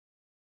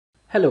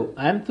Hello,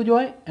 I am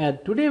Sujoy and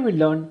today we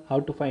learn how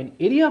to find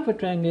area of a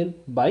triangle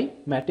by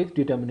matrix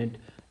determinant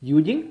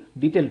using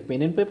detailed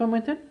pen and paper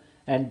method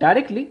and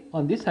directly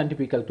on this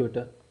scientific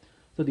calculator.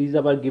 So these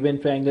are our given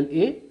triangle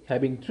A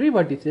having three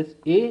vertices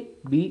A,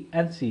 B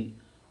and C.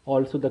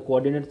 Also the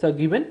coordinates are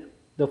given.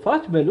 The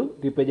first value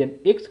represents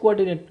x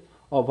coordinate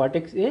of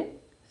vertex A,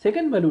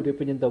 second value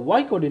represents the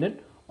y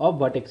coordinate of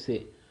vertex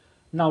A.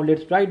 Now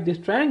let's write this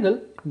triangle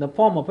in the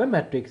form of a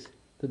matrix.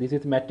 So this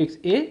is matrix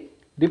A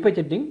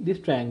representing this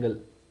triangle.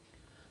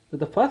 So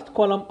the first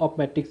column of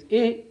matrix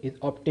A is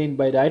obtained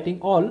by writing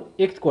all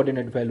x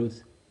coordinate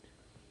values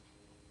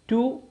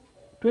 2,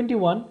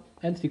 21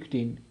 and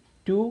 16,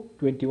 2,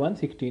 21,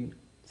 16.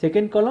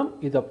 Second column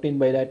is obtained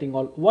by writing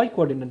all y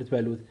coordinate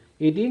values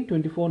 18,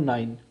 24,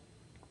 9,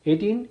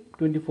 18,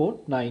 24,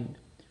 9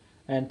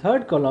 and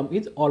third column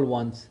is all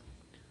ones.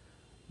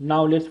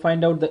 Now let's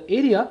find out the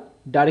area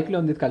directly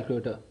on this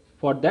calculator.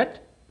 For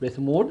that press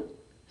mode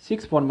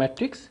 6 for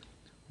matrix,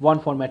 1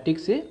 for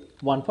matrix A,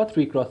 1 for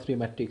 3 cross 3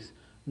 matrix.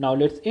 Now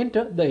let's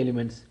enter the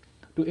elements.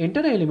 To enter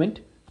an element,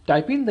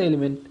 type in the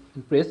element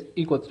and press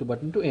equals to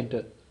button to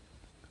enter.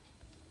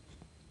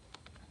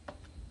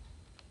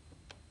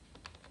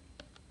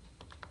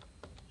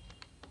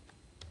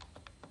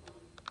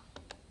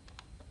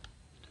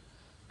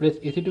 Press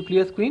AC to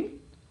clear screen.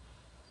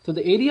 So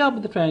the area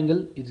of the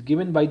triangle is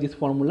given by this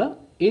formula.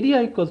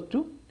 Area equals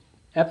to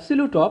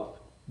absolute of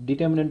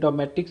determinant of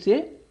matrix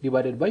A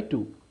divided by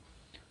 2.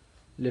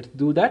 Let's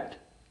do that.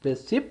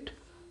 Press shift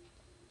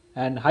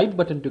and hide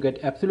button to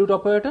get absolute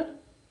operator.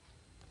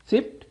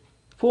 Shift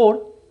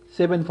 4,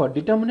 7 for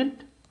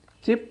determinant.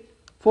 Shift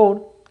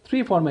 4,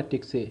 3 for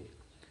matrix A.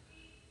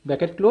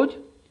 Bracket close,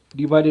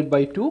 divided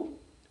by 2,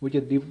 which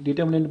is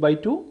determinant by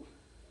 2.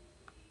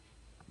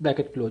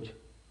 Bracket close.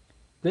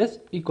 Press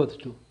equals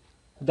to.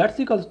 That's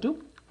equals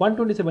to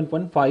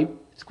 127.5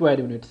 square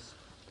units,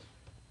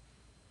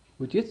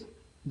 which is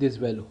this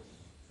value.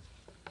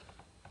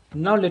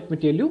 Now let me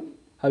tell you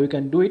how you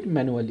can do it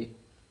manually.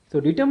 So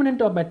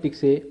determinant of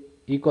matrix A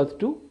equals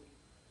to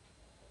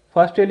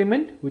first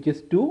element, which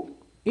is 2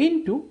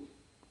 into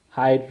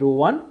height row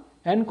 1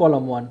 and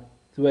column 1.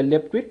 So we are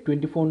left with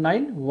 24,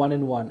 9, 1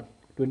 and 1,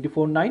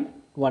 24, 9,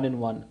 1 and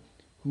 1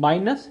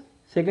 minus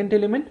second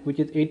element, which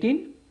is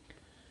 18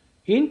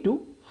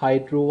 into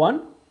height row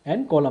 1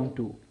 and column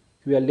 2.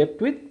 So we are left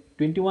with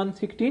 21,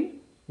 16,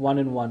 1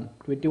 and 1,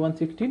 21,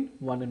 16,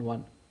 1 and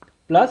 1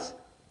 plus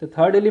the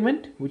third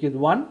element, which is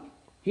 1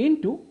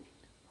 into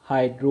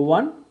height row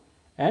 1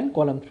 and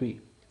column 3.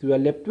 So we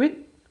are left with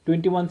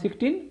 21,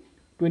 16,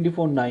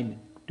 24, 9,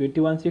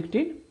 21,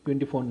 16,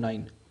 24,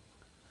 9.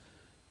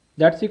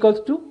 That's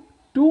equals to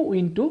 2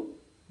 into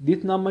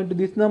this number into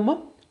this number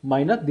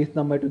minus this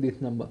number to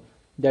this number.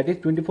 That is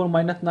 24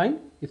 minus 9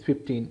 is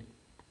 15.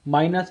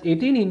 Minus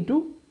 18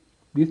 into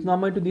this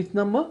number to this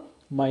number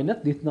minus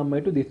this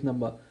number to this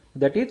number.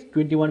 That is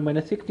 21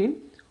 minus 16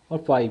 or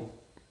 5.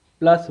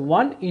 Plus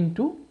 1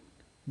 into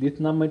this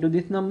number to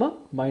this number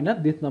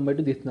minus this number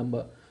to this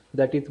number.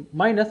 That is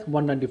minus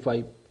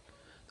 195.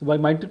 So by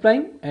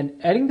multiplying and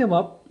adding them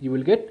up, you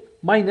will get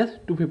minus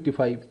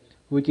 255,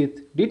 which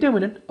is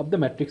determinant of the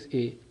matrix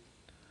A.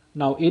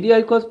 Now area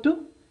equals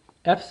to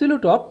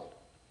absolute of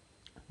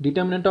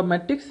determinant of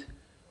matrix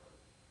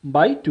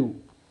by 2.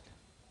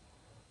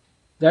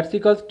 That's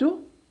equals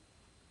to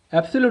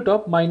absolute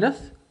of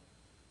minus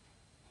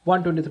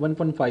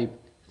 127.5.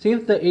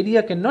 Since the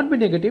area cannot be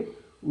negative,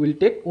 we will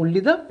take only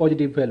the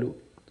positive value.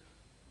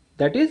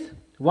 That is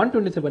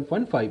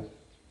 127.5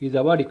 is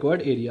our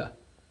required area.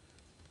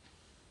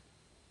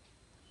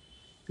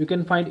 You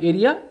can find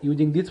area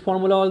using this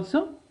formula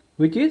also,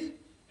 which is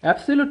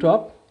absolute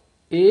of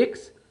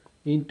ax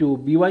into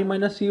by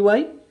minus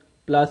cy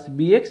plus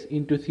bx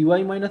into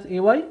cy minus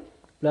ay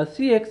plus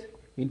cx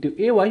into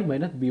ay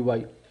minus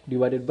by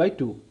divided by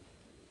 2.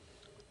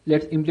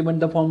 Let's implement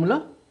the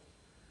formula.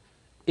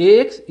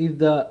 Ax is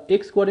the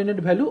x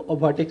coordinate value of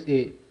vertex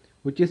A,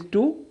 which is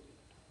 2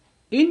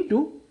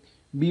 into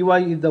by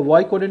is the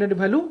y coordinate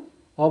value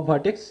of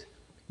vertex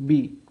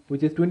B,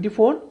 which is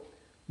 24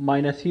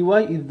 minus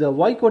cy is the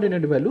y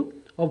coordinate value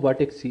of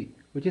vertex C,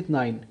 which is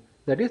 9.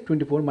 That is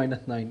 24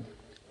 minus 9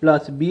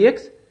 plus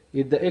bx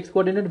is the x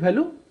coordinate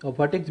value of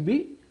vertex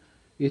B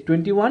is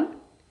 21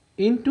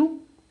 into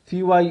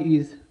cy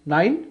is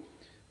 9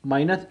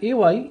 minus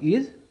ay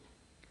is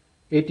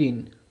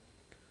 18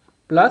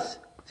 plus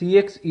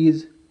cx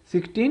is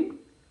 16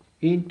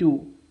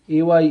 into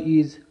ay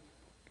is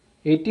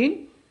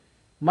 18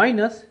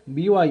 minus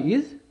by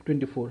is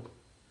 24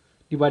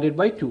 divided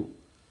by 2.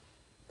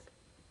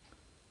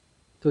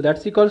 So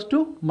that's equals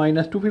to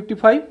minus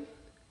 255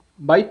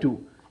 by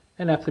 2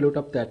 and absolute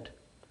of that.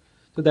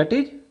 So that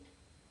is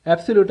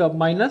absolute of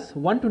minus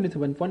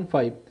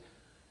 127.5.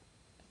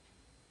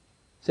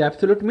 So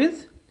absolute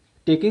means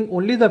taking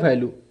only the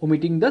value,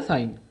 omitting the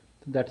sign.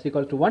 So that's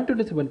equal to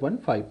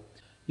 127.5.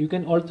 You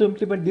can also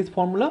implement this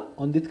formula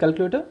on this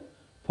calculator.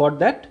 For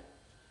that,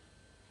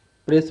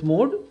 press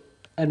mode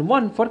and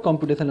 1 for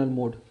computational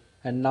mode.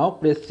 And now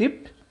press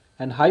shift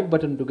and hide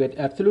button to get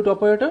absolute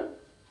operator.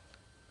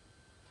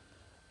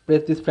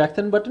 press this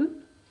fraction button.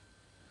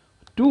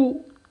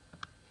 2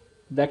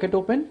 bracket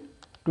open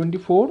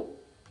 24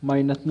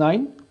 minus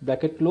 9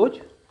 bracket close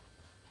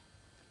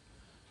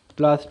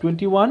plus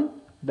 21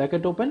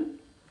 bracket open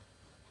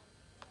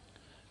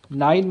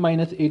 9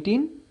 minus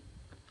 18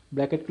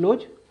 bracket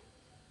close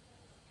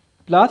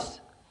plus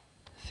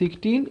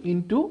 16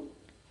 into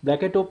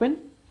bracket open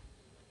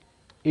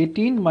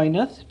 18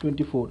 minus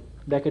 24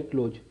 bracket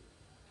close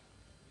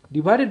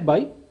divided by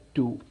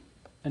 2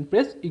 and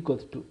press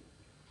equals to.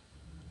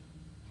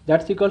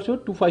 That's equals to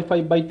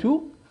 255 by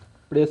 2.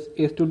 Press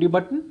S2D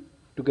button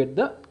to get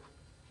the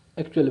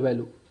actual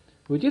value,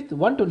 which is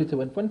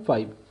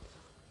 127.5,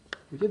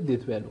 which is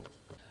this value.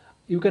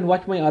 You can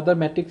watch my other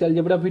matrix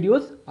algebra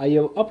videos. I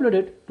have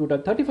uploaded total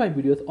 35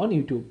 videos on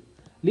YouTube.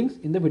 Links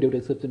in the video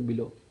description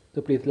below.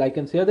 So please like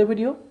and share the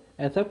video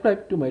and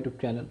subscribe to my YouTube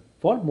channel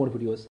for more videos.